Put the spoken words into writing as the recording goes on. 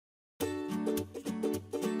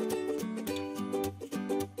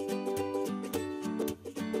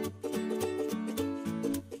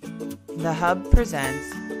the Hub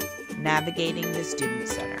presents Navigating the Student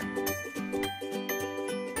Center.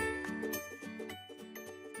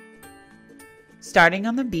 Starting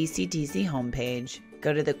on the BCTC homepage,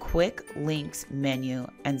 go to the Quick Links menu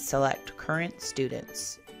and select Current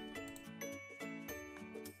Students.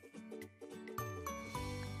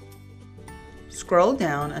 Scroll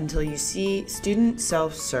down until you see Student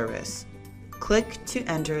Self-Service. Click to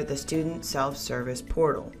enter the Student Self-Service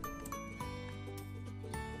portal.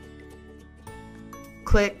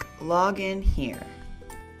 Click Login here.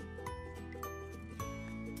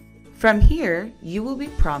 From here, you will be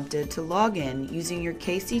prompted to log in using your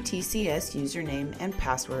KCTCS username and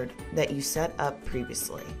password that you set up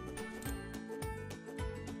previously.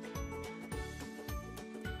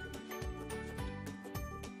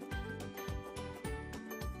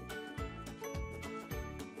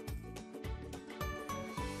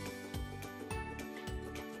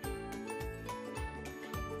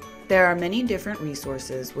 There are many different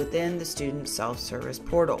resources within the Student Self-Service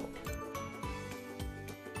portal.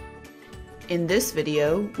 In this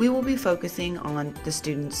video, we will be focusing on the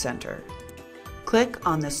Student Center. Click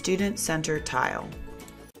on the Student Center tile.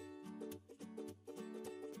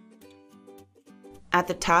 At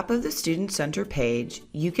the top of the Student Center page,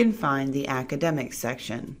 you can find the Academics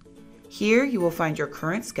section. Here you will find your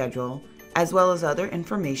current schedule, as well as other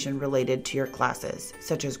information related to your classes,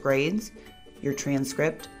 such as grades, your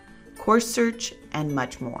transcript, course search, and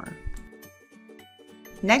much more.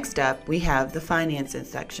 Next up, we have the Finances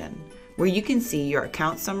section, where you can see your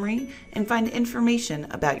account summary and find information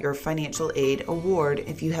about your financial aid award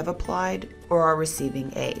if you have applied or are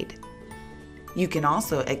receiving aid. You can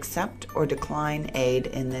also accept or decline aid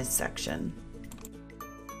in this section.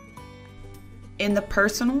 In the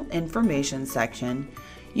Personal Information section,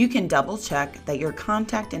 you can double check that your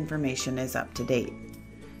contact information is up to date.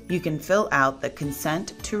 You can fill out the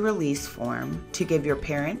Consent to Release form to give your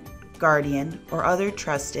parent, guardian, or other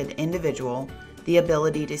trusted individual the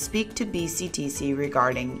ability to speak to BCTC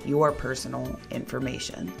regarding your personal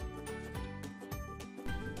information.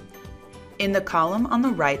 In the column on the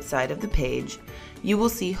right side of the page, you will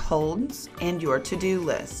see holds and your to-do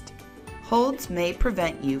list. Holds may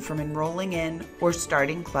prevent you from enrolling in or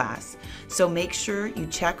starting class, so make sure you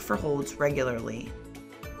check for holds regularly.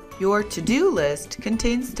 Your to-do list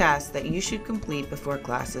contains tasks that you should complete before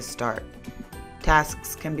classes start.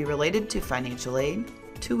 Tasks can be related to financial aid,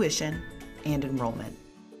 tuition, and enrollment.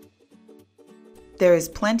 There is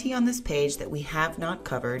plenty on this page that we have not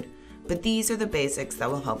covered, but these are the basics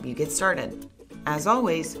that will help you get started. As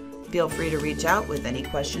always, feel free to reach out with any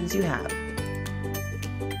questions you have.